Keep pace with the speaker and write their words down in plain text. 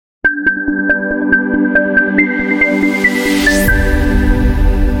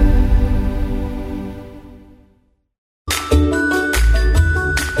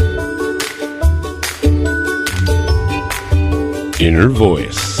Inner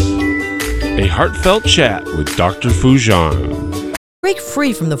Voice, a heartfelt chat with Dr. Foojan. Break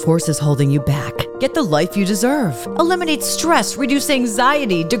free from the forces holding you back. Get the life you deserve. Eliminate stress, reduce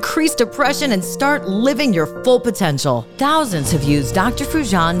anxiety, decrease depression, and start living your full potential. Thousands have used Dr.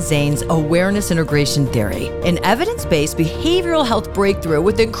 Foojan Zane's Awareness Integration Theory, an evidence-based behavioral health breakthrough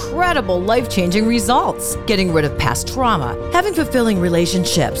with incredible life-changing results. Getting rid of past trauma, having fulfilling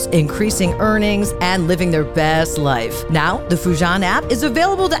relationships, increasing earnings, and living their best life. Now, the Foojan app is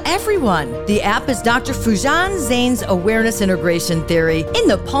available to everyone. The app is Dr. Foojan Zane's Awareness Integration Theory in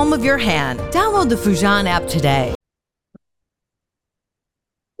the palm of your hand. Download the Foojan app today.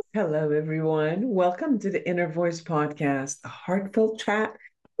 Hello, everyone. Welcome to the Inner Voice Podcast, a heartfelt chat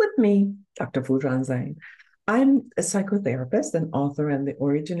with me, Dr. Foojan Zane. I'm a psychotherapist and author and the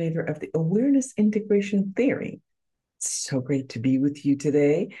originator of the Awareness Integration Theory. It's so great to be with you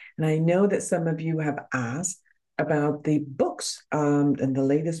today. And I know that some of you have asked about the books and the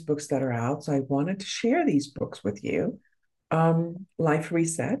latest books that are out. So I wanted to share these books with you. Life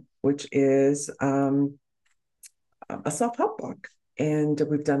Reset, which is a self-help book. And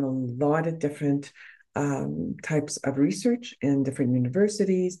we've done a lot of different types of research in different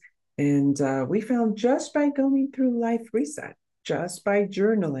universities. And we found just by going through Life Reset, just by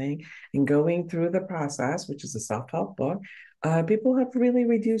journaling and going through the process, which is a self-help book, people have really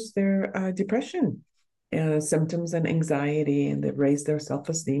reduced their depression symptoms and anxiety, and they've raised their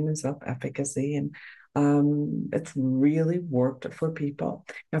self-esteem and self-efficacy. And it's really worked for people.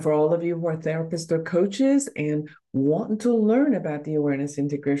 And for all of you who are therapists or coaches and want to learn about the Awareness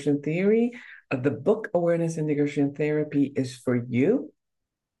Integration Theory, the book Awareness Integration Therapy is for you.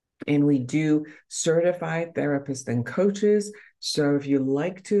 And we do certified therapists and coaches. So if you'd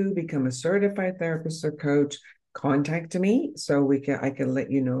like to become a certified therapist or coach, contact me so I can let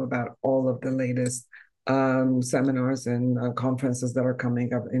you know about all of the latest seminars and conferences that are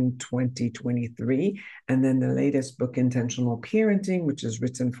coming up in 2023. And then the latest book, Intentional Parenting, which is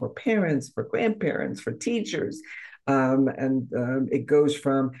written for parents, for grandparents, for teachers. It goes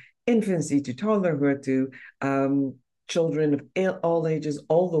from infancy to toddlerhood to children of all ages,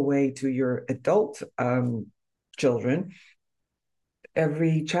 all the way to your adult children.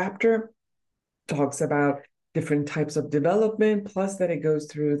 Every chapter talks about different types of development, plus that it goes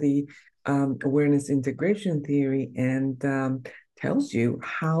through the Awareness Integration Theory and tells you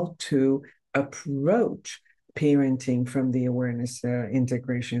how to approach parenting from the Awareness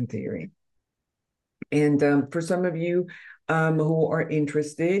Integration Theory. And for some of you who are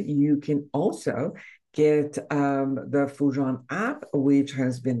interested, you can also get the Foojan app, which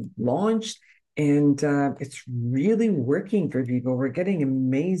has been launched. And it's really working for people. We're getting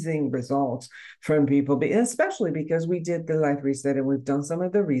amazing results from people, especially because we did the Life Reset and we've done some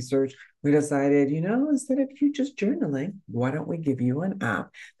of the research. We decided, instead of you just journaling, why don't we give you an app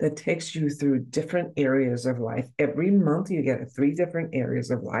that takes you through different areas of life? Every month you get 3 different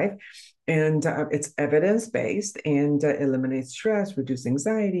areas of life. And it's evidence-based and eliminates stress, reduce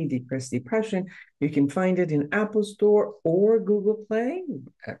anxiety, decrease depression. You can find it in Apple Store or Google Play,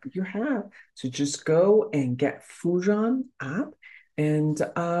 whatever you have. So just go and get Foojan app and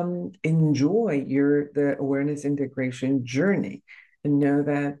enjoy the awareness integration journey, and know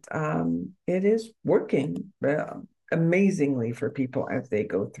that it is working amazingly for people as they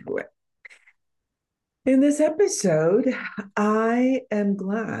go through it. In this episode, I am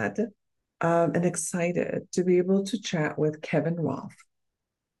glad and excited to be able to chat with Kevin Roth.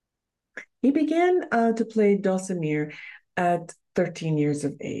 He began to play dulcimer at 13 years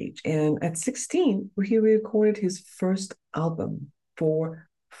of age, and at 16, he recorded his first album for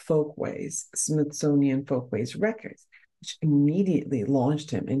Folkways, Smithsonian Folkways Records, which immediately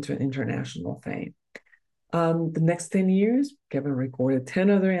launched him into international fame. The next 10 years, Kevin recorded 10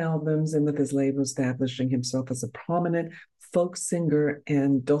 other albums, and with his label establishing himself as a prominent folk singer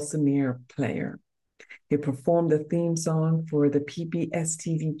and dulcimer player. He performed the theme song for the PBS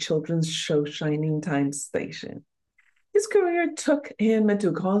TV children's show Shining Time Station. His career took him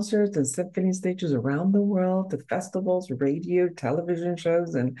into concerts and symphony stages around the world, to festivals, radio, television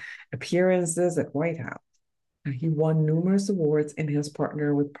shows, and appearances at White House. He won numerous awards and has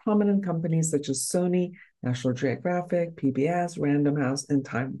partnered with prominent companies such as Sony, National Geographic, PBS, Random House, and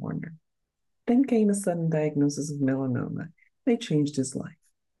Time Warner. Then came a sudden diagnosis of melanoma. They changed his life.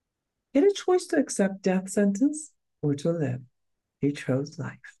 He had a choice to accept death sentence or to live. He chose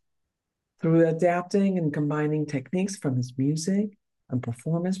life. Through adapting and combining techniques from his music and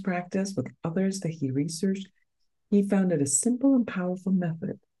performance practice with others that he researched, he found it a simple and powerful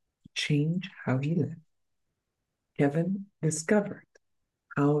method to change how he lived. Kevin discovered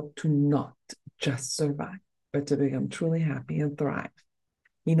how to not just survive, but to become truly happy and thrive.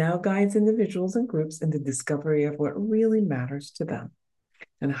 He now guides individuals and groups in the discovery of what really matters to them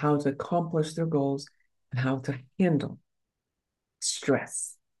and how to accomplish their goals and how to handle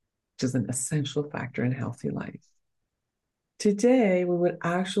stress, which is an essential factor in healthy life. Today, we would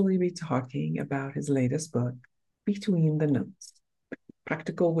actually be talking about his latest book, Between the Notes,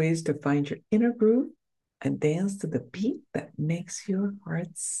 practical ways to find your inner groove and dance to the beat that makes your heart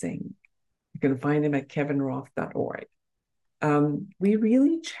sing. You can find him at kevinroth.org. We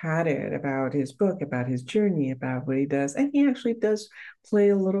really chatted about his book, about his journey, about what he does, and he actually does play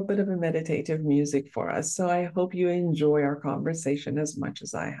a little bit of a meditative music for us. So I hope you enjoy our conversation as much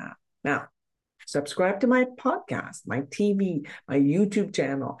as I have. Now, subscribe to my podcast, my TV, my YouTube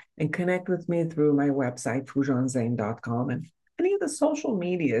channel, and connect with me through my website, foojanzane.com, and any of the social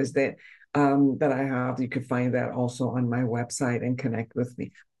medias that I have. You can find that also on my website and connect with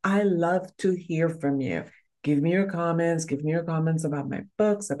me. I love to hear from you. Give me your comments. Give me your comments about my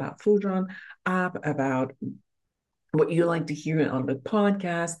books, about Foojan app, about what you like to hear on the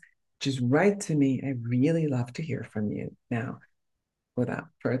podcast. Just write to me. I really love to hear from you. Now, without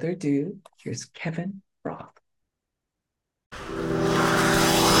further ado, here's Kevin Roth.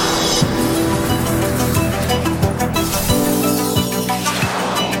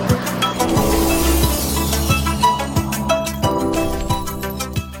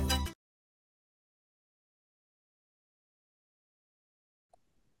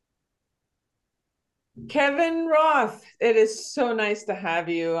 Kevin Roth, it is so nice to have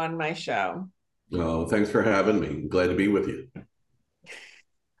you on my show. Oh, thanks for having me. Glad to be with you.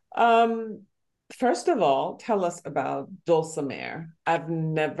 First of all, tell us about dulcimer. I've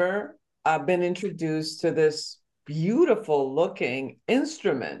never been introduced to this beautiful looking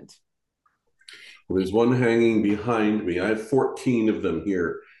instrument. Well, there's one hanging behind me. I have 14 of them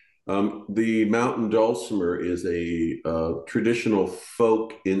here. The mountain dulcimer is a traditional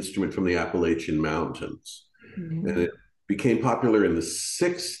folk instrument from the Appalachian Mountains. Mm-hmm. And it became popular in the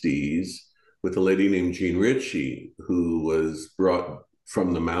 60s with a lady named Jean Ritchie, who was brought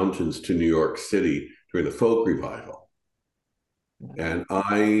from the mountains to New York City during the folk revival. And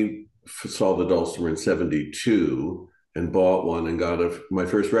I saw the dulcimer in 72 and bought one and got my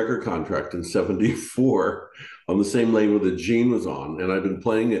first record contract in 74 on the same label that Jean was on. And I've been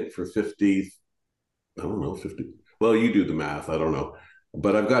playing it for 50, well, you do the math, I don't know.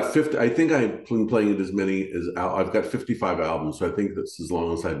 But I've got 50, I think I've been playing it I've got 55 albums. So I think that's as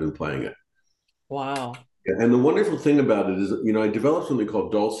long as I've been playing it. Wow. And the wonderful thing about it is, I developed something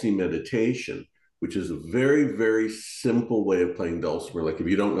called Dulce meditation, which is a very, very simple way of playing dulcimer. Like if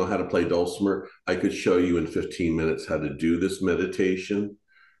you don't know how to play dulcimer, I could show you in 15 minutes how to do this meditation.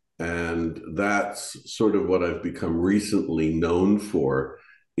 And that's sort of what I've become recently known for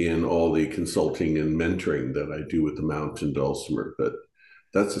in all the consulting and mentoring that I do with the mountain dulcimer. But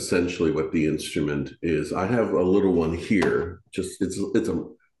that's essentially what the instrument is. I have a little one here. It's a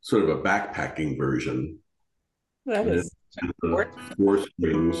sort of a backpacking version. That is 4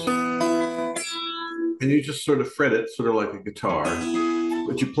 strings. And you just sort of fret it, sort of like a guitar,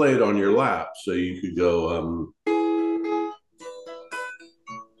 but you play it on your lap. So you could go,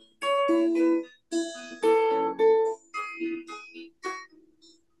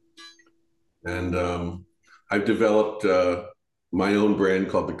 I've developed my own brand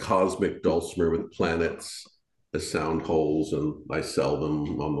called the Cosmic Dulcimer with planets as sound holes, and I sell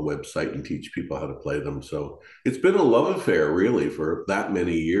them on the website and teach people how to play them. So it's been a love affair, really, for that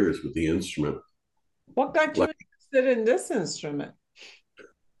many years with the instrument. What got you interested in this instrument?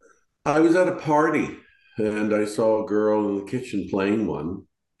 I was at a party and I saw a girl in the kitchen playing one,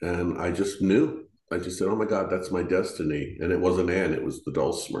 and I just knew. I just said, oh my God, that's my destiny. And it wasn't Anne, it was the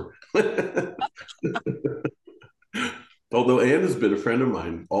dulcimer. Although Anne has been a friend of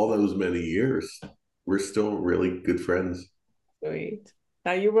mine all those many years. We're still really good friends. Sweet.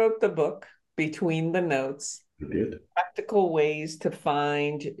 Now, you wrote the book, Between the Notes. I did. Practical ways to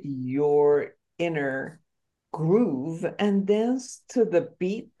find your inner groove and dance to the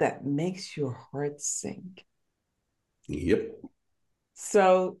beat that makes your heart sing. Yep.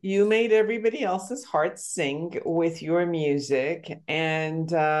 So you made everybody else's heart sing with your music,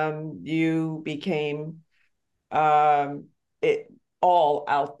 and you became it all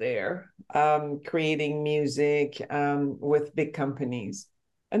out there, creating music with big companies.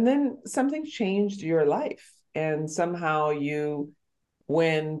 And then something changed your life, and somehow you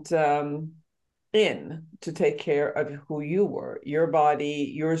went in to take care of who you were, your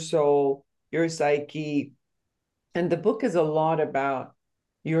body, your soul, your psyche. And the book is a lot about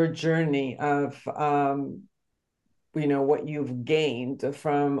your journey of, what you've gained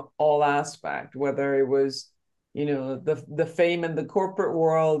from all aspects, whether it was the fame in the corporate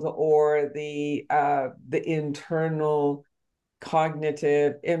world or the internal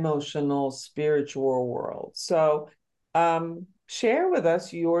cognitive, emotional, spiritual world. So share with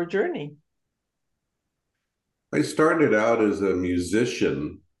us your journey. I started out as a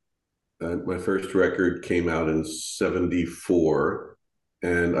musician. My first record came out in '74,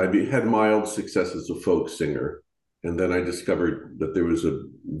 and had mild success as a folk singer. And then I discovered that there was a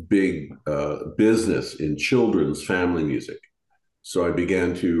big business in children's family music. So I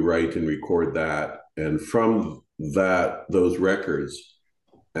began to write and record that. And from those records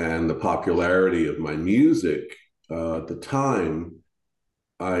and the popularity of my music at the time,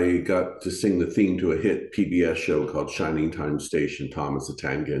 I got to sing the theme to a hit PBS show called Shining Time Station, Thomas the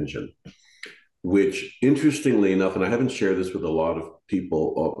Tank Engine, which, interestingly enough, and I haven't shared this with a lot of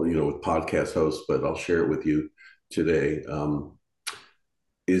people, with podcast hosts, but I'll share it with you today,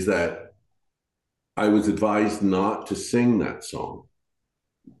 is that I was advised not to sing that song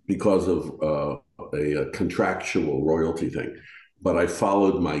because of a contractual royalty thing. But I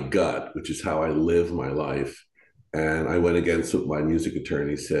followed my gut, which is how I live my life. And I went against what my music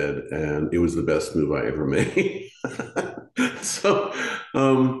attorney said, and it was the best move I ever made. So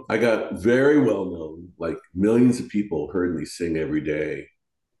I got very well known, like millions of people heard me sing every day.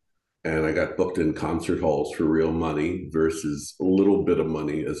 And I got booked in concert halls for real money versus a little bit of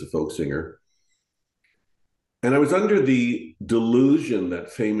money as a folk singer. And I was under the delusion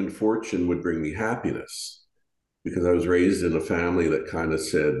that fame and fortune would bring me happiness, because I was raised in a family that kind of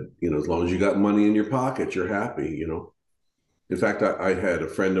said, as long as you got money in your pocket, you're happy. In fact, I had a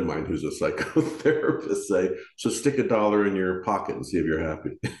friend of mine who's a psychotherapist say, so stick $1 in your pocket and see if you're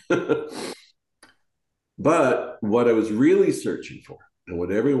happy. But what I was really searching for, and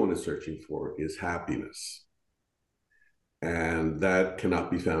what everyone is searching for, is happiness. And that cannot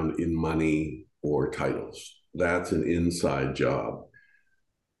be found in money or titles. That's an inside job.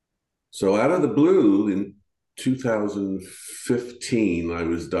 So out of the blue, in 2015, I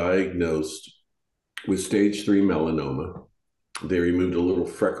was diagnosed with stage 3 melanoma. They removed a little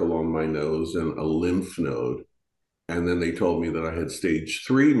freckle on my nose and a lymph node. And then they told me that I had stage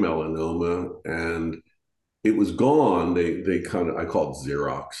 3 melanoma, and it was gone. They I call it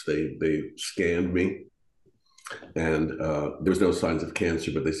Xerox. They scanned me, and there was no signs of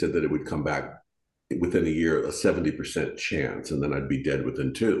cancer, but they said that it would come back within a year, a 70% chance, and then I'd be dead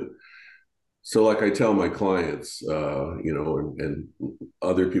within 2. So like I tell my clients, and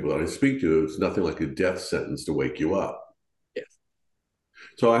other people that I speak to, it's nothing like a death sentence to wake you up. Yes.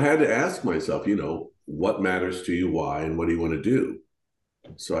 So I had to ask myself, what matters to you, why, and what do you want to do?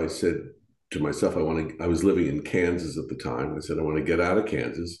 So I said to myself, I was living in Kansas at the time. I said, I want to get out of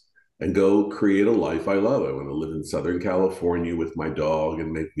Kansas and go create a life I love. I want to live in Southern California with my dog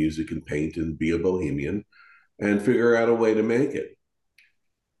and make music and paint and be a bohemian and figure out a way to make it.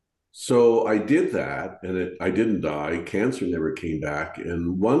 So I did that, and I didn't die. Cancer never came back.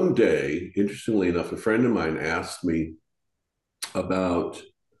 And one day, interestingly enough, a friend of mine asked me about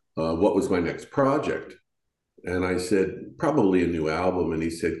what was my next project. And I said, probably a new album. And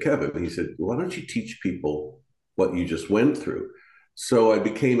he said, Kevin, why don't you teach people what you just went through? So I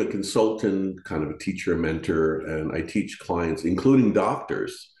became a consultant, kind of a teacher, a mentor, and I teach clients, including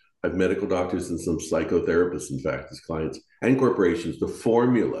doctors. I have medical doctors and some psychotherapists, in fact, as clients, and corporations, the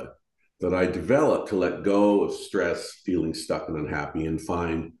formula that I developed to let go of stress, feeling stuck and unhappy, and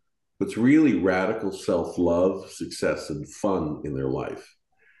find what's really radical self-love, success, and fun in their life.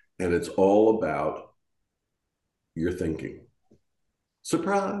 And it's all about your thinking.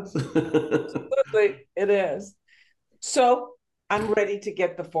 Surprise! Absolutely, it is. So I'm ready to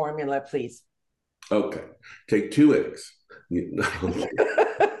get the formula, please. Okay, take 2 eggs.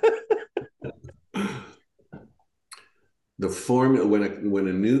 The formula, when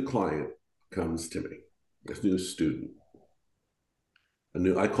a new client comes to me, a new student,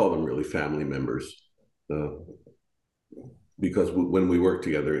 I call them really family members, because when we work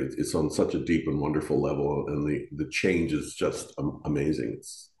together, it's on such a deep and wonderful level, and the change is just amazing.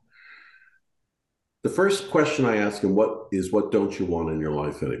 The first question I ask him, what don't you want in your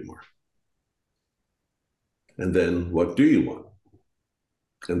life anymore? And then, what do you want?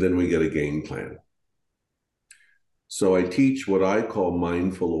 And then we get a game plan. So I teach what I call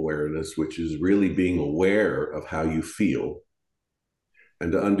mindful awareness, which is really being aware of how you feel,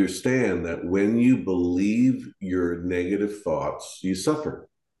 and to understand that when you believe your negative thoughts, you suffer.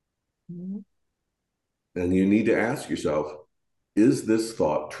 Mm-hmm. And you need to ask yourself, is this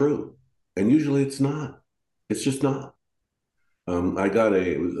thought true? And usually it's not. It's just not. I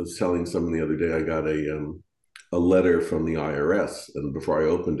was telling someone the other day, I got a a letter from the IRS. And before I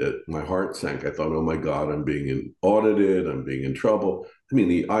opened it, my heart sank. I thought, oh my God, I'm being audited. I'm being in trouble. I mean,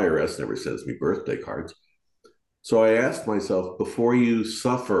 the IRS never sends me birthday cards. So I asked myself, before you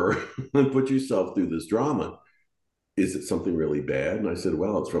suffer and put yourself through this drama, is it something really bad? And I said,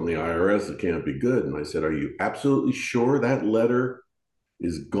 well, it's from the IRS. It can't be good. And I said, are you absolutely sure that letter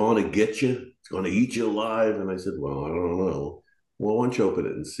is going to get you? It's going to eat you alive? And I said, well, I don't know. Well, why don't you open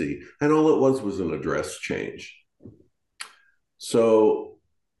it and see? And all it was an address change. So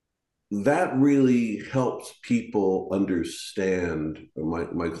that really helps people understand,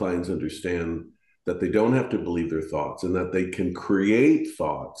 my clients understand, that they don't have to believe their thoughts and that they can create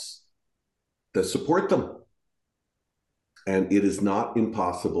thoughts that support them. And it is not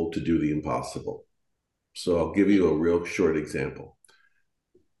impossible to do the impossible. So I'll give you a real short example.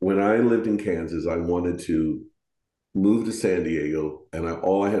 When I lived in Kansas, I wanted to move to San Diego, and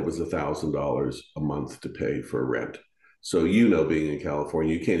all I had was $1,000 a month to pay for rent. So, being in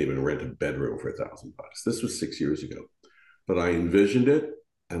California, you can't even rent a bedroom for $1,000. This was 6 years ago. But I envisioned it,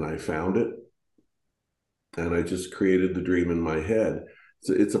 and I found it, and I just created the dream in my head.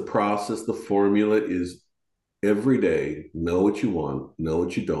 So it's a process. The formula is every day, know what you want, know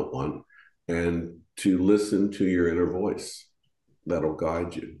what you don't want, and to listen to your inner voice. That'll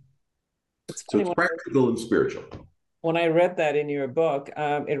guide you. So it's practical and spiritual. When I read that in your book,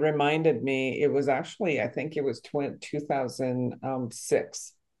 it reminded me, it was actually, I think it was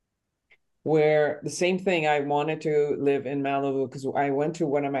 2006, where the same thing, I wanted to live in Malibu because I went to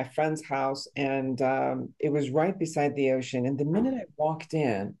one of my friend's house, and it was right beside the ocean. And the minute I walked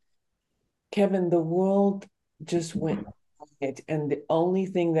in, Kevin, the world just went quiet. And the only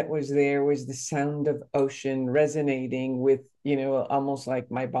thing that was there was the sound of ocean resonating with, almost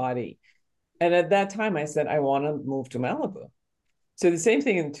like my body. And at that time, I said, I want to move to Malibu. So the same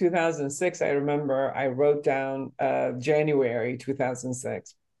thing in 2006, I remember I wrote down January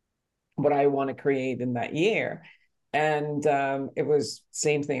 2006, what I want to create in that year. And it was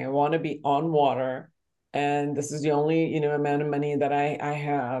same thing. I want to be on water. And this is the only, amount of money that I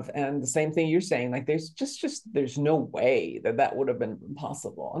have. And the same thing you're saying, like, there's no way that would have been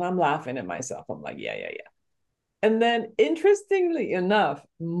possible. And I'm laughing at myself. I'm like, yeah. And then, interestingly enough,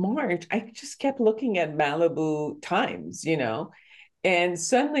 March, I just kept looking at Malibu Times, and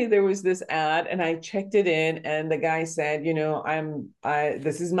suddenly there was this ad, and I checked it in, and the guy said,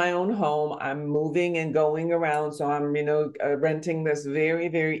 this is my own home. I'm moving and going around, so I'm, renting this very,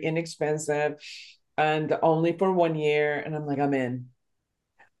 very inexpensive, and only for 1 year. And I'm like, I'm in.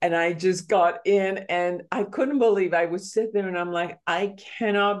 And I just got in, and I couldn't believe. I would sit there, and I'm like, I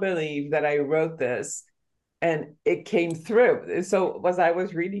cannot believe that I wrote this. And it came through. So as I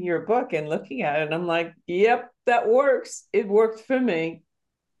was reading your book and looking at it, and I'm like, yep, that works. It worked for me.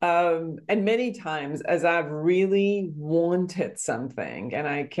 And many times as I've really wanted something and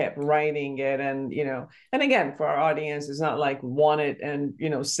I kept writing it, and, and again, for our audience, it's not like want it and,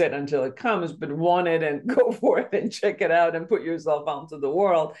 sit until it comes, but want it and go for it and check it out and put yourself out to the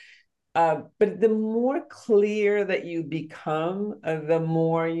world. But the more clear that you become, the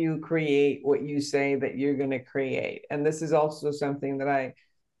more you create what you say that you're going to create. And this is also something that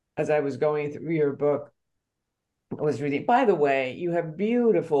as I was going through your book, I was reading. By the way, you have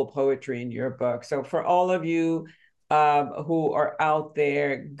beautiful poetry in your book. So for all of you who are out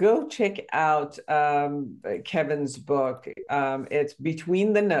there, go check out Kevin's book. It's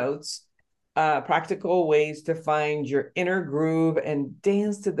Between the Notes. Practical ways to find your inner groove and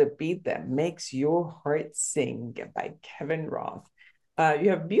dance to the beat that makes your heart sing, by Kevin Roth. You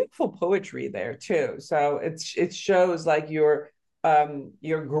have beautiful poetry there too. So it shows like your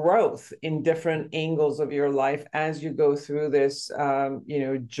growth in different angles of your life as you go through this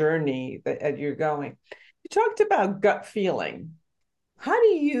journey that you're going. You talked about gut feeling. How do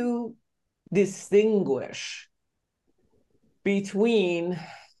you distinguish between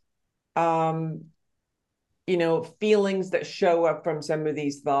feelings that show up from some of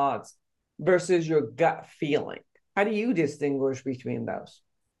these thoughts versus your gut feeling? How do you distinguish between those?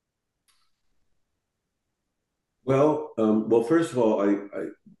 Well, first of all,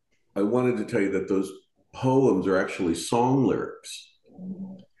 I wanted to tell you that those poems are actually song lyrics,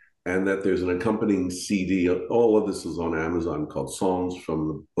 and that there's an accompanying CD. All of this is on Amazon, called Songs from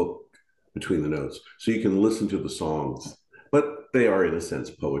the Book Between the Notes. So you can listen to the songs, but they are, in a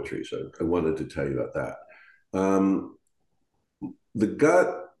sense, poetry. So I wanted to tell you about that. The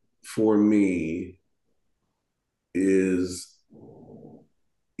gut for me is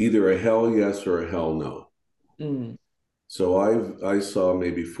either a hell yes or a hell no. Mm. So I saw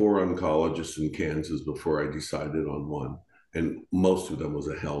maybe 4 oncologists in Kansas before I decided on one, and most of them was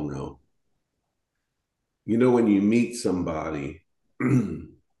a hell no. when you meet somebody,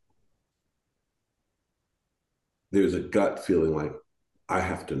 there's a gut feeling like, I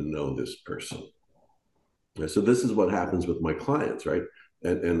have to know this person. So this is what happens with my clients, right?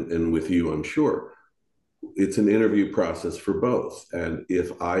 And with you, I'm sure. It's an interview process for both. And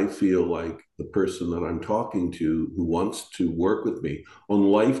if I feel like the person that I'm talking to who wants to work with me on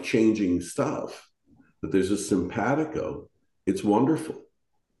life-changing stuff, that there's a simpatico, it's wonderful.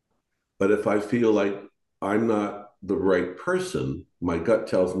 But if I feel like I'm not the right person, my gut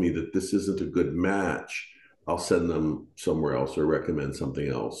tells me that this isn't a good match. I'll send them somewhere else or recommend something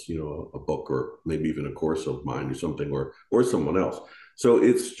else, a book or maybe even a course of mine or something, or someone else. So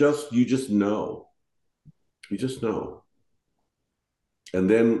it's just, you just know. You just know. And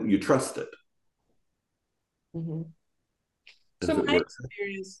then you trust it. Mm-hmm. As So it my works.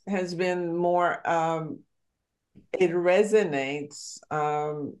 experience has been more, it resonates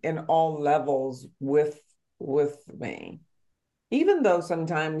in all levels with me. Even though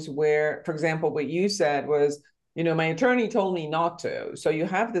sometimes where, for example, what you said was, my attorney told me not to. So you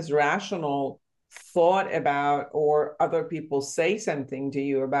have this rational thought about, or other people say something to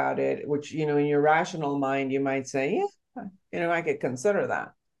you about it, which, in your rational mind, you might say, yeah, I could consider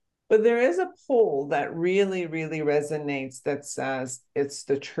that. But there is a poll that really, really resonates that says it's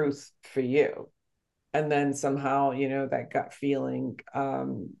the truth for you. And then somehow, that gut feeling,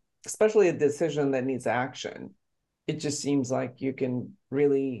 especially a decision that needs action, it just seems like you can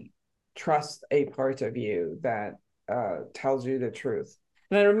really trust a part of you that tells you the truth.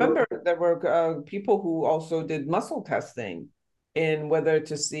 And I remember there were people who also did muscle testing in whether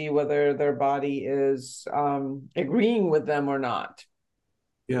to see whether their body is agreeing with them or not.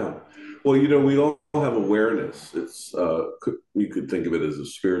 Yeah. Well, we all have awareness. It's you could think of it as a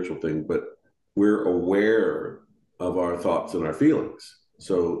spiritual thing, but we're aware of our thoughts and our feelings.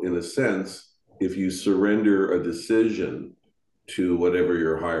 So in a sense, if you surrender a decision to whatever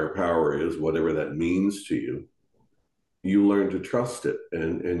your higher power is, whatever that means to you, you learn to trust it,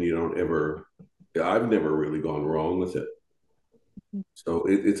 and you don't ever. I've never really gone wrong with it. So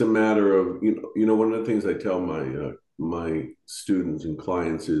it's a matter of one of the things I tell my students and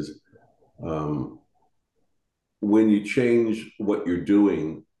clients is, um, when you change what you're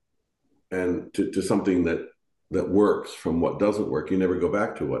doing and to something that works from what doesn't work, you never go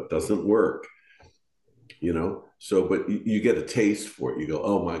back to what doesn't work. So but you get a taste for it. You go,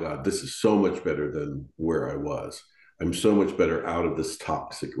 oh my God, this is so much better than where I was. I'm so much better out of this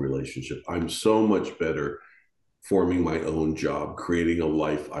toxic relationship. I'm so much better forming my own job, creating a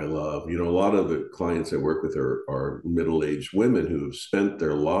life I love. A lot of the clients I work with are middle-aged women who have spent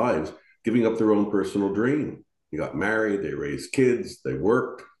their lives giving up their own personal dream. They got married, they raised kids, they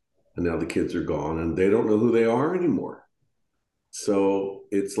worked, and now the kids are gone and they don't know who they are anymore. So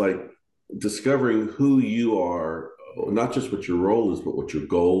it's like discovering who you are, not just what your role is, but what your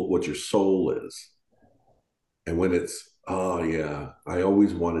goal, what your soul is. And when it's, oh yeah, I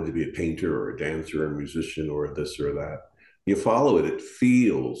always wanted to be a painter or a dancer or a musician or this or that, you follow it, it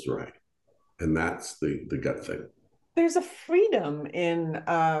feels right. And that's the gut thing. There's a freedom in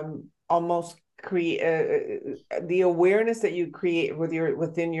almost create the awareness that you create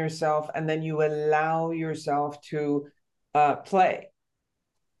within yourself, and then you allow yourself to play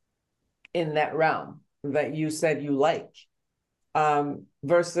in that realm that you said you like,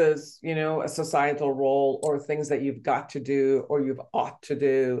 versus a societal role or things that you've got to do or you've ought to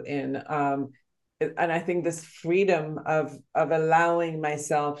do. And I think this freedom of allowing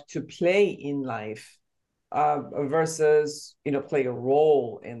myself to play in life, versus play a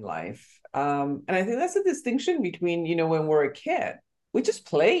role in life. And I think that's a distinction between when we're a kid, we just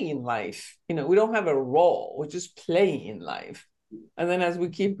play in life. We don't have a role, we just play in life. And then as we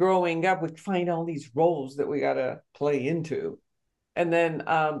keep growing up, we find all these roles that we got to play into. And then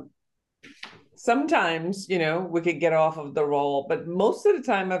sometimes we could get off of the role, but most of the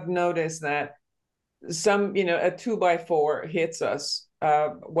time I've noticed that a 2x4 hits us,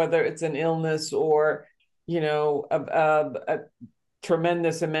 whether it's an illness or a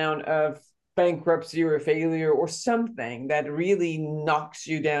tremendous amount of bankruptcy or failure or something that really knocks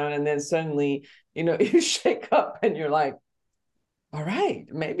you down, and then suddenly you shake up and you're like, all right,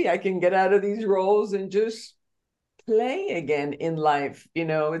 maybe I can get out of these roles and just play again in life.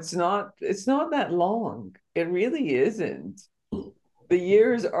 It's not that long. It really isn't. The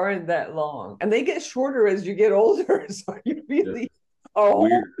years aren't that long, and they get shorter as you get older. So you really are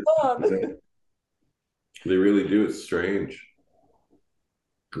Weird. on. They really do. It's strange.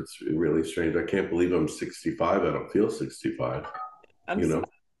 It's really strange. I can't believe I'm 65. I don't feel 65. I'm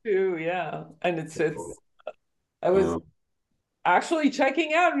 62, yeah. And it's I was Um, actually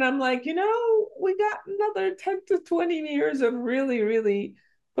checking out, and I'm like, we got another 10 to 20 years of really, really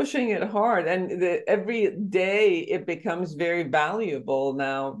pushing it hard, and every day it becomes very valuable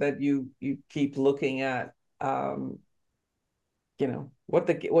now that you keep looking at what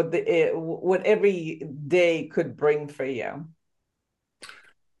every day could bring for you.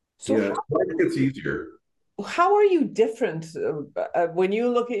 So Yeah, I think it's easier. how are you different when you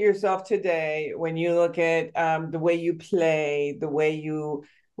look at yourself today, when you look at the way you play, the way you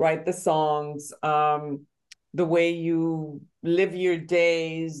write the songs, the way you live your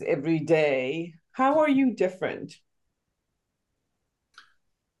days every day? How are you different?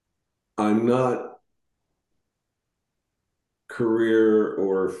 I'm not career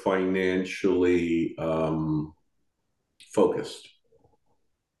or financially focused.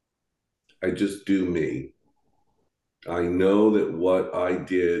 I just do me. I know that what I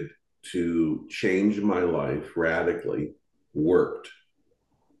did to change my life radically worked.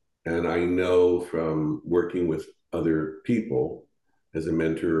 And I know from working with other people as a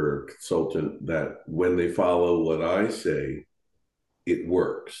mentor or consultant that when they follow what I say, it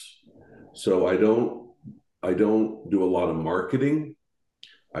works. So I don't do a lot of marketing.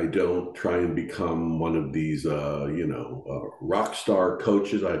 I don't try and become one of these, rock star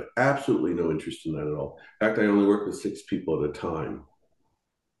coaches. I have absolutely no interest in that at all. In fact, I only work with 6 people at a time.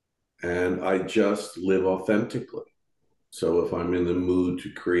 And I just live authentically. So if I'm in the mood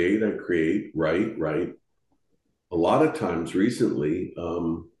to create, I create, write. A lot of times recently,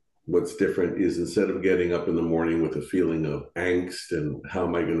 what's different is instead of getting up in the morning with a feeling of angst and how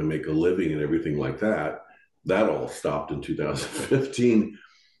am I going to make a living and everything like that, that all stopped in 2015.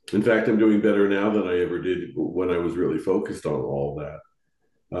 In fact, I'm doing better now than I ever did when I was really focused on all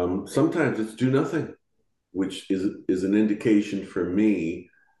that. Sometimes it's do nothing, which is an indication for me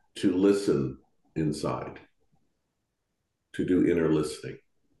to listen inside, to do inner listening.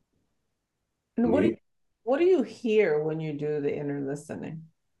 And Me? what do you hear when you do the inner listening?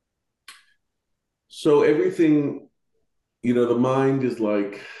 So everything, the mind is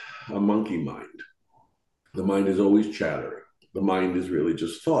like a monkey mind. The mind is always chattering. The mind is really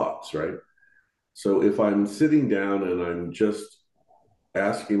just thoughts, right? So if I'm sitting down and I'm just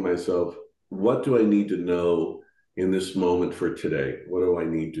asking myself, what do I need to know in this moment for today? What do I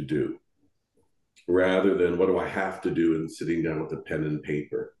need to do? Rather than what do I have to do and sitting down with a pen and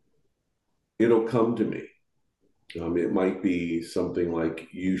paper. It'll come to me. It might be something like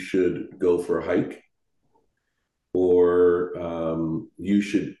you should go for a hike or you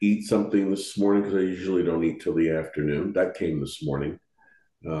should eat something this morning because I usually don't eat till the afternoon. That came this morning.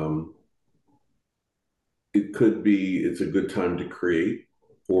 Um, it could be it's a good time to create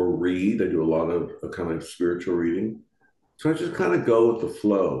or read. I do a lot of a kind of spiritual reading. So I just kind of go with the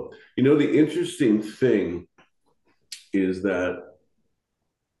flow. The interesting thing is that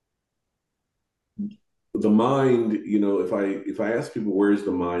the mind, if I ask people where's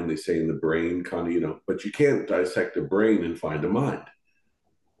the mind, they say in the brain, kind of, but you can't dissect a brain and find a mind.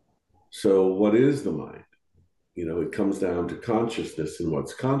 So what is the mind? It comes down to consciousness, and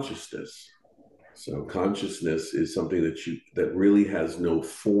what's consciousness? So consciousness is something that really has no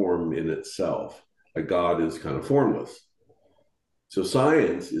form in itself. Like God is kind of formless. So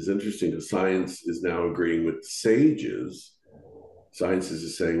science is interesting because science is now agreeing with sages. Science is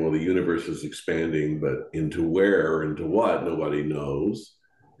just saying, well, the universe is expanding, but into where, into what, nobody knows,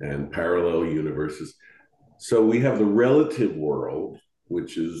 and parallel universes. So we have the relative world,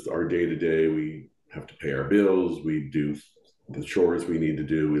 which is our day to day. We have to pay our bills, we do the chores we need to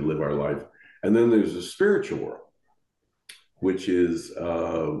do, we live our life. And then there's the spiritual world, which is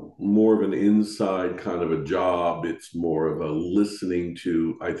more of an inside kind of a job. It's more of a listening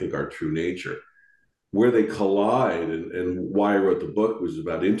to, I think, our true nature. Where they collide and why I wrote the book was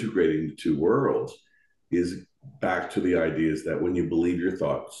about integrating the two worlds is back to the ideas that when you believe your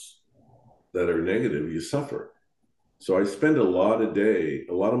thoughts that are negative, you suffer. So I spend a lot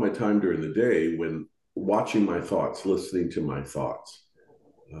of my time during the day when watching my thoughts, listening to my thoughts,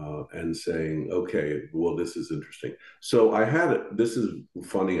 and saying, okay, well, this is interesting. So this is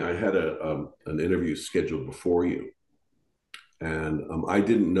funny. I had an interview scheduled before you, and I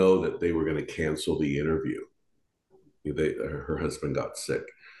didn't know that they were going to cancel the interview. Her husband got sick.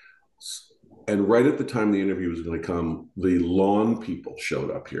 And right at the time the interview was going to come, the lawn people showed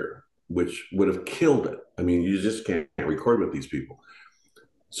up here, which would have killed it. I mean, you just can't record with these people.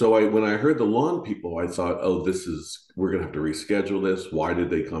 So when I heard the lawn people, I thought, oh, we're going to have to reschedule this. Why did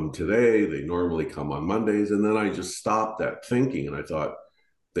they come today? They normally come on Mondays. And then I just stopped that thinking and I thought,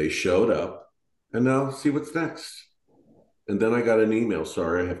 they showed up and now see what's next. And then I got an email,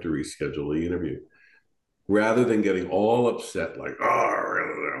 sorry, I have to reschedule the interview. rather than getting all upset, like,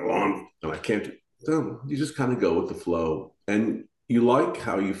 oh, and I can't do. So you just kind of go with the flow, and you like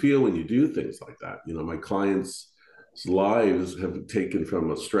how you feel when you do things like that. You know, my clients' lives have taken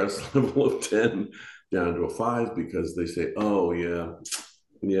from a stress level of 10 down to a 5 because they say, oh yeah,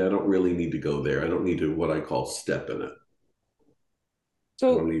 I don't really need to go there. I don't need to, what I call, step in it. I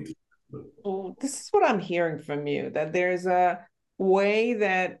don't So need to. this is what I'm hearing from you, that there's a way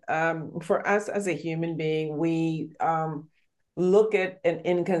that for us as a human being, we look at an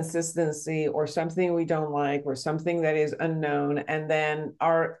inconsistency or something we don't like or something that is unknown, and then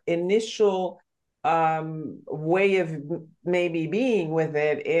our initial way of maybe being with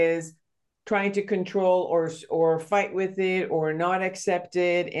it is trying to control or fight with it or not accept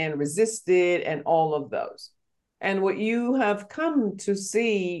it and resist it and all of those. And what you have come to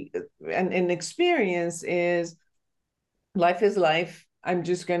see and experience is life is life. I'm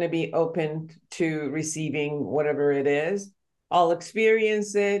just going to be open to receiving whatever it is. I'll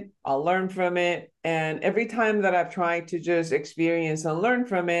experience it, I'll learn from it. And every time that I've tried to just experience and learn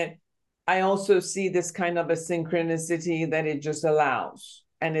from it, I also see this kind of a synchronicity that it just allows.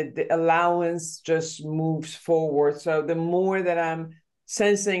 And the allowance just moves forward. So the more that I'm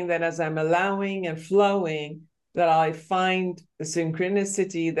sensing that as I'm allowing and flowing, that I find the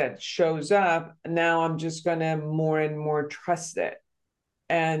synchronicity that shows up, now I'm just going to more and more trust it.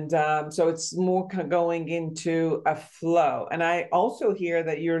 And so it's more going into a flow. And I also hear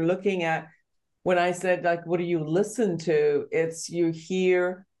that you're looking at, when I said, like, what do you listen to? It's you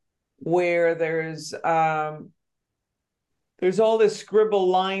hear where there's all this scribble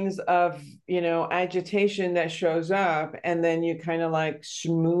lines of, agitation that shows up, and then you kind of like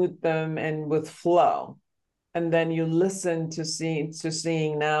smooth them and with flow. And then you listen to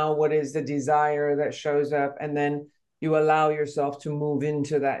seeing now what is the desire that shows up, and then you allow yourself to move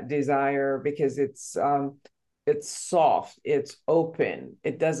into that desire because it's soft, it's open,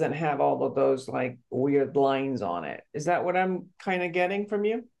 it doesn't have all of those like weird lines on it. Is that what I'm kind of getting from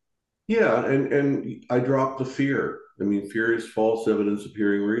you? Yeah, and I dropped the fear. I mean, fear is false evidence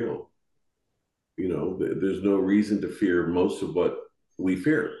appearing real. You know, there's no reason to fear most of what we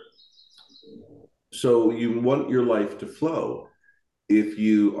fear. So you want your life to flow. If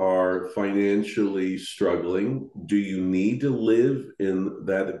you are financially struggling, do you need to live in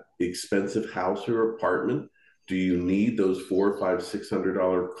that expensive house or apartment? Do you need those $400, $500,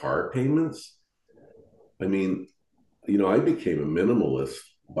 $600 car payments? I mean, I became a minimalist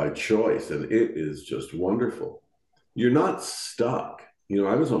by choice, and it is just wonderful. You're not stuck.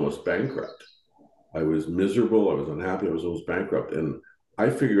 I was almost bankrupt. I was miserable. I was unhappy. I was almost bankrupt. And I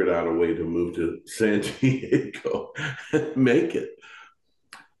figured out a way to move to San Diego and make it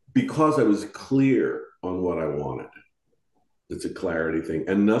because I was clear on what I wanted. It's a clarity thing,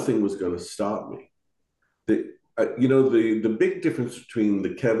 and nothing was going to stop me. The big difference between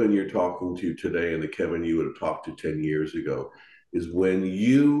the Kevin you're talking to today and the Kevin you would have talked to 10 years ago is when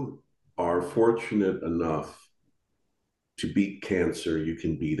you are fortunate enough to beat cancer, you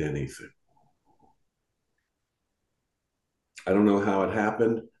can beat anything. I don't know how it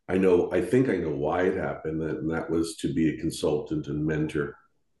happened. I think I know why it happened, and that was to be a consultant and mentor,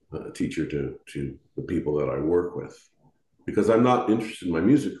 a teacher to the people that I work with. Because I'm not interested in my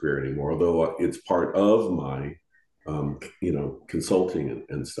music career anymore, although it's part of my, consulting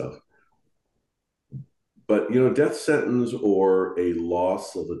and stuff. But, death sentence or a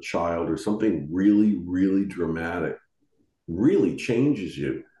loss of a child or something really, really dramatic really changes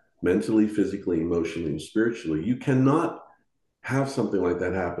you mentally, physically, emotionally, and spiritually. You cannot have something like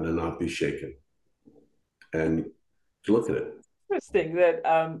that happen and not be shaken. And look at it. Interesting that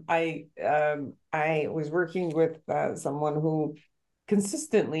I was working with someone who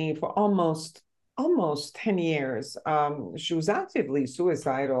consistently for almost 10 years she was actively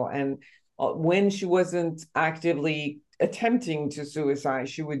suicidal, and when she wasn't actively attempting to suicide,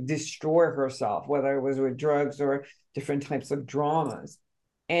 she would destroy herself, whether it was with drugs or different types of dramas.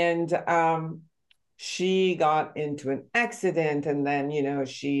 And she got into an accident, and then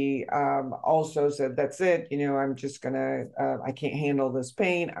she also said, that's it, I'm just gonna I can't handle this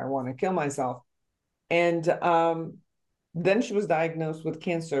pain, I want to kill myself. And then she was diagnosed with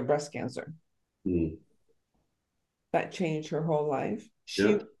cancer, breast cancer. That changed her whole life. She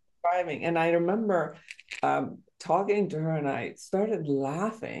was surviving, and I remember talking to her, and I started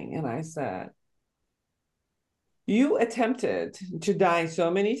laughing, and I said, you attempted to die so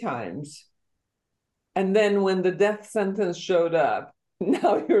many times, and then when the death sentence showed up,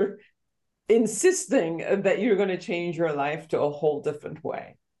 now you're insisting that you're going to change your life to a whole different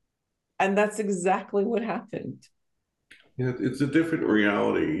way. And that's exactly what happened. Yeah, it's a different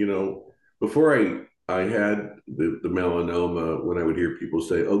reality. Before I had the melanoma when I would hear people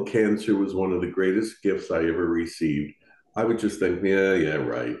say, "Oh, cancer was one of the greatest gifts I ever received." I would just think, yeah,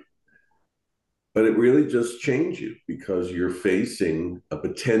 right. But it really just changed you because you're facing a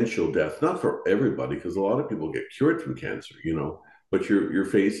potential death, not for everybody, because a lot of people get cured from cancer, but you're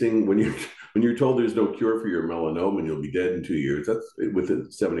facing when you're told there's no cure for your melanoma and you'll be dead in 2 years, that's with a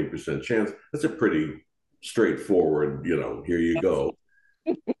 70% chance. That's a pretty straightforward, here you go.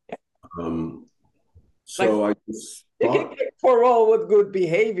 Um, Like so I just you can thought, get parole with good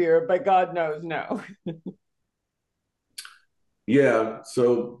behavior, but God knows no. yeah.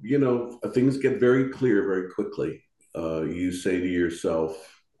 So, things get very clear very quickly. You say to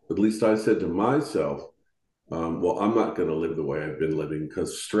yourself, at least I said to myself, well, I'm not going to live the way I've been living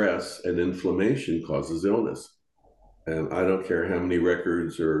because stress and inflammation causes illness. And I don't care how many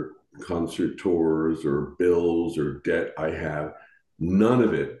records or concert tours or bills or debt I have, none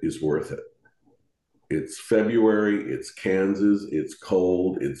of it is worth it. It's February, it's Kansas, it's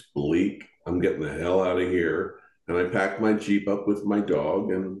cold, it's bleak. I'm getting the hell out of here. And I packed my Jeep up with my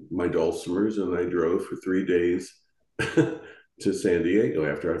dog and my dulcimers, and I drove for 3 days to San Diego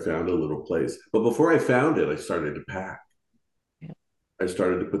after I found a little place. But before I found it, I started to pack. Yeah. I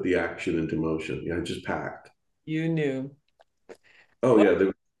started to put the action into motion. Yeah, I just packed. You knew. Oh, Well,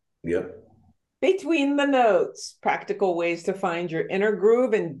 yeah. Yep. between the notes, practical ways to find your inner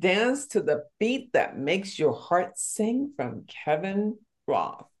groove and dance to the beat that makes your heart sing from Kevin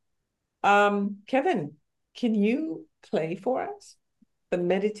Roth. Kevin, can you play for us the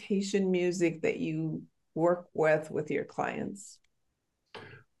meditation music that you work with your clients?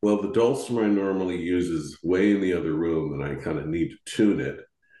 Well, the dulcimer I normally use is way in the other room, and I kind of need to tune it.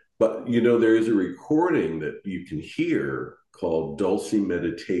 But there is a recording that you can hear called Dulce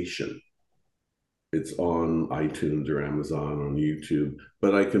Meditation. It's on iTunes or Amazon on YouTube.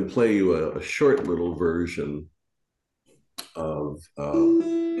 But I can play you a short little version of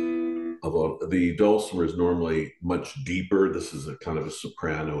the dulcimer is normally much deeper. This is a kind of a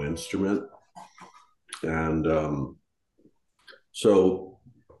soprano instrument, and so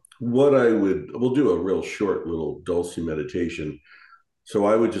we'll do a real short little dulce meditation. So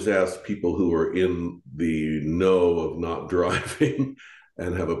I would just ask people who are in the know of not driving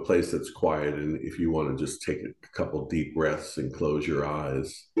and have a place that's quiet. And if you want to just take a couple deep breaths and close your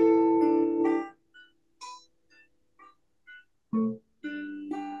eyes.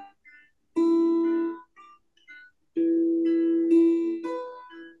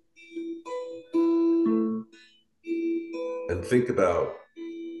 And think about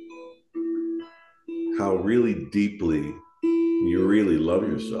how really deeply you really love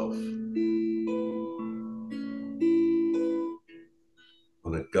yourself.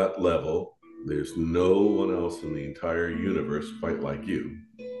 On a gut level, there's no one else in the entire universe quite like you.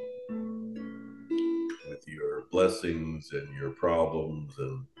 With your blessings and your problems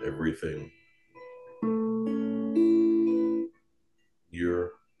and everything,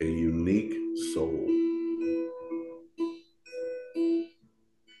 you're a unique soul.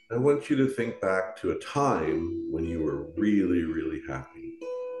 I want you to think back to a time when you were really, really happy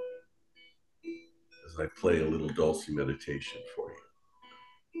as I play a little dulce meditation for you.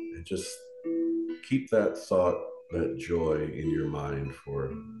 And just keep that thought, that joy in your mind for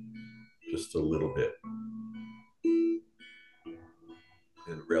just a little bit and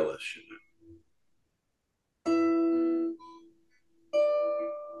relish in it.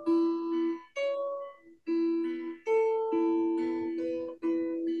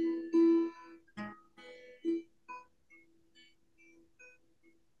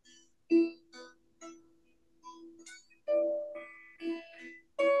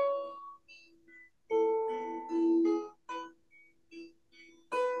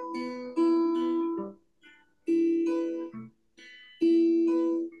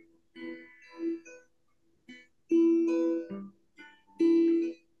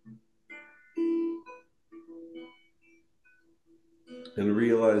 And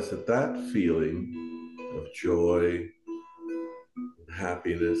realize that that feeling of joy, and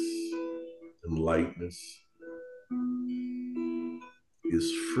happiness, and lightness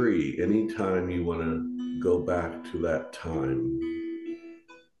is free anytime you want to go back to that time.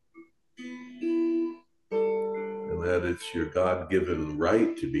 And that it's your God-given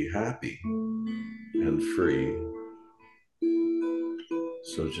right to be happy and free.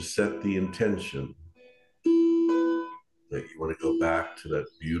 So just set the intention that you want to go back to that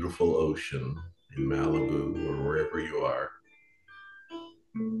beautiful ocean in Malibu or wherever you are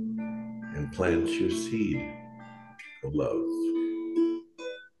and plant your seed of love.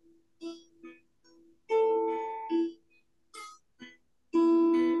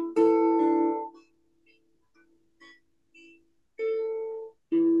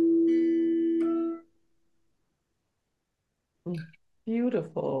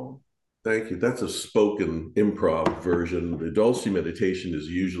 Beautiful. Thank you. That's a spoken improv version. The Dulce meditation is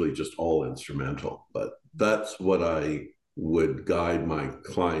usually just all instrumental, but that's what I would guide my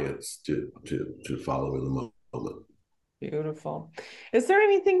clients to follow in the moment. Beautiful. Is there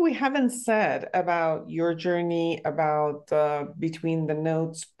anything we haven't said about your journey, about Between the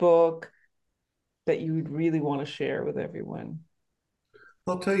Notes book that you would really want to share with everyone?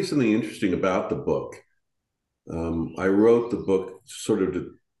 I'll tell you something interesting about the book. I wrote the book sort of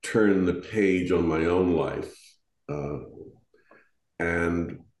to turn the page on my own life.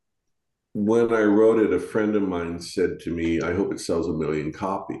 And when I wrote it, a friend of mine said to me, I hope it sells 1 million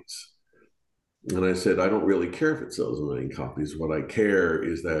copies. And I said, I don't really care if it sells 1 million copies. What I care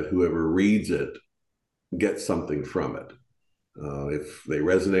is that whoever reads it gets something from it. If they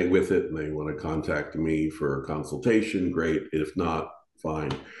resonate with it and they want to contact me for a consultation, great. If not,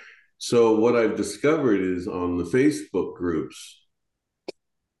 fine. So what I've discovered is on the Facebook groups,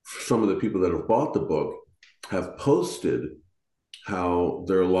 some of the people that have bought the book have posted how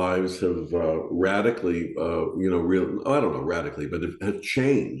their lives have radically, I don't know, radically, but have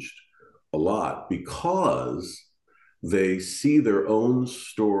changed a lot because they see their own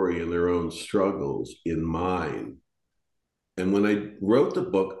story and their own struggles in mine. And when I wrote the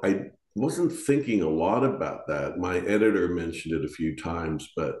book, I wasn't thinking a lot about that. My editor mentioned it a few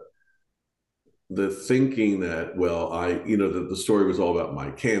times, but the thinking that, well, that the story was all about my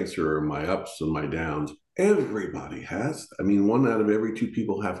cancer or my ups and my downs. Everybody has. I mean, 1 out of every 2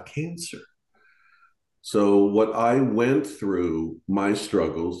 people have cancer. So what I went through, my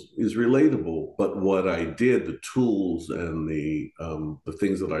struggles, is relatable. But what I did, the tools and the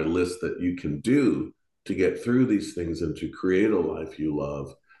things that I list that you can do to get through these things and to create a life you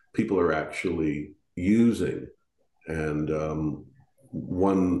love, people are actually using. And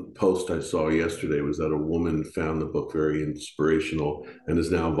one post I saw yesterday was that a woman found the book very inspirational and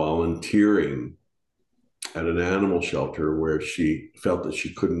is now volunteering at an animal shelter where she felt that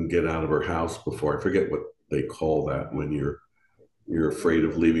she couldn't get out of her house before. I forget what they call that when you're afraid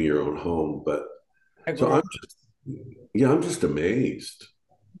of leaving your own home. But so I'm just amazed.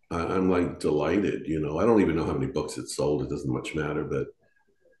 I'm like delighted. I don't even know how many books it sold. It doesn't much matter. But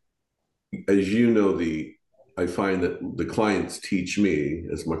as you know, I find that the clients teach me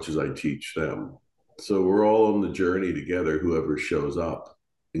as much as I teach them. So we're all on the journey together, whoever shows up,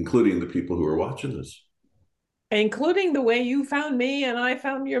 including the people who are watching this. Including the way you found me and I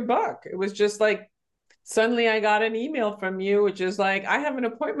found your book. It was just like, suddenly I got an email from you, which is like, I have an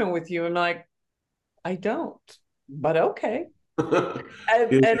appointment with you. I'm like, I don't, but okay. and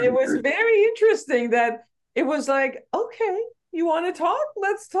it was very interesting that it was like, okay, you want to talk?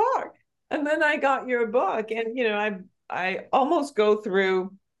 Let's talk. And then I got your book, and I almost go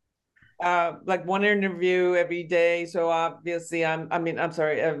through like one interview every day. So obviously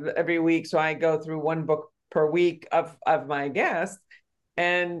every week. So I go through one book per week of my guest.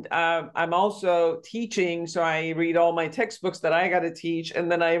 And I'm also teaching. So I read all my textbooks that I got to teach. And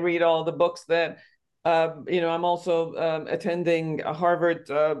then I read all the books that, I'm also attending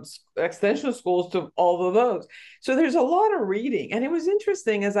Harvard extension schools to all of those. So there's a lot of reading. And it was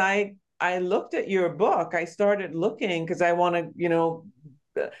interesting as I looked at your book, I started looking because I want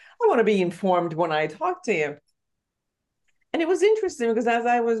to be informed when I talk to you. And it was interesting because as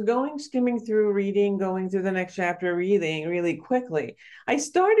I was skimming through reading, going through the next chapter, reading really quickly, I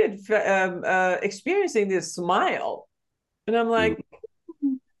started experiencing this smile. And I'm like,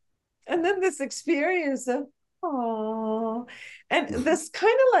 and then this experience of, oh, and this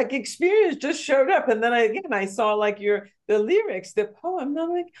kind of like experience just showed up. And then I saw like the lyrics, the poem, and I'm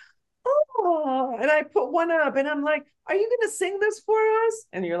like, oh, and I put one up and I'm like, are you going to sing this for us?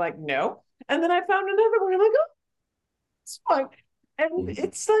 And you're like, no. And then I found another one. I'm like, oh, it's fine. And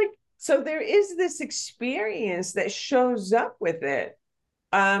it's like, so there is this experience that shows up with it,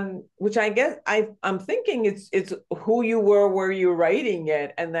 which I guess I'm thinking it's who you were, where you're writing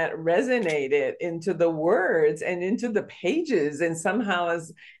it, and that resonated into the words and into the pages. And somehow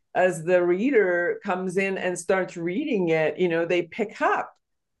as the reader comes in and starts reading it, they pick up.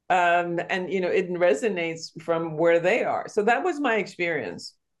 And it resonates from where they are. So that was my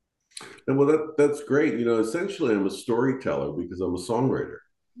experience. And well, that's great. Essentially, I'm a storyteller because I'm a songwriter.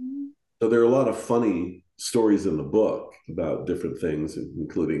 So there are a lot of funny stories in the book about different things,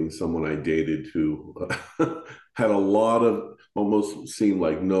 including someone I dated who had a lot of, almost seemed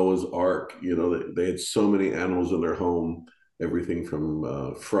like Noah's Ark. They had so many animals in their home, everything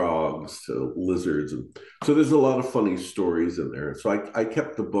from frogs to lizards. And so there's a lot of funny stories in there. So I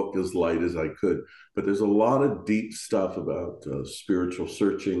kept the book as light as I could, but there's a lot of deep stuff about spiritual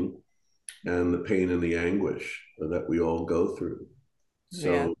searching and the pain and the anguish that we all go through.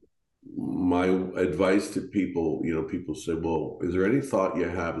 So my advice to people, people say, well, is there any thought you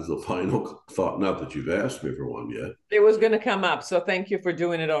have as the final thought? Not that you've asked me for one yet. It was going to come up, so thank you for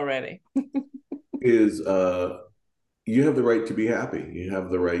doing it already. Is you have the right to be happy. You have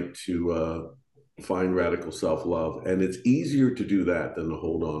the right to find radical self-love. And it's easier to do that than to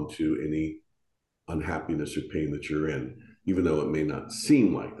hold on to any unhappiness or pain that you're in, even though it may not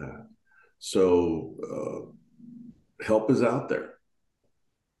seem like that. So help is out there.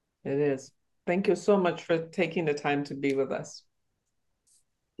 It is. Thank you so much for taking the time to be with us.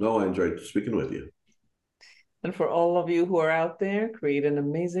 No, I enjoyed speaking with you. And for all of you who are out there, create an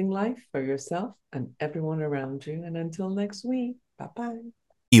amazing life for yourself and everyone around you. And until next week, bye-bye.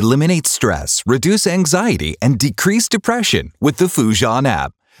 Eliminate stress, reduce anxiety, and decrease depression with the Foojan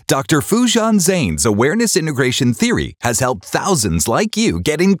app. Dr. Foojan Zane's awareness integration theory has helped thousands like you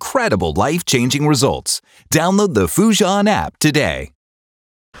get incredible life-changing results. Download the Foojan app today.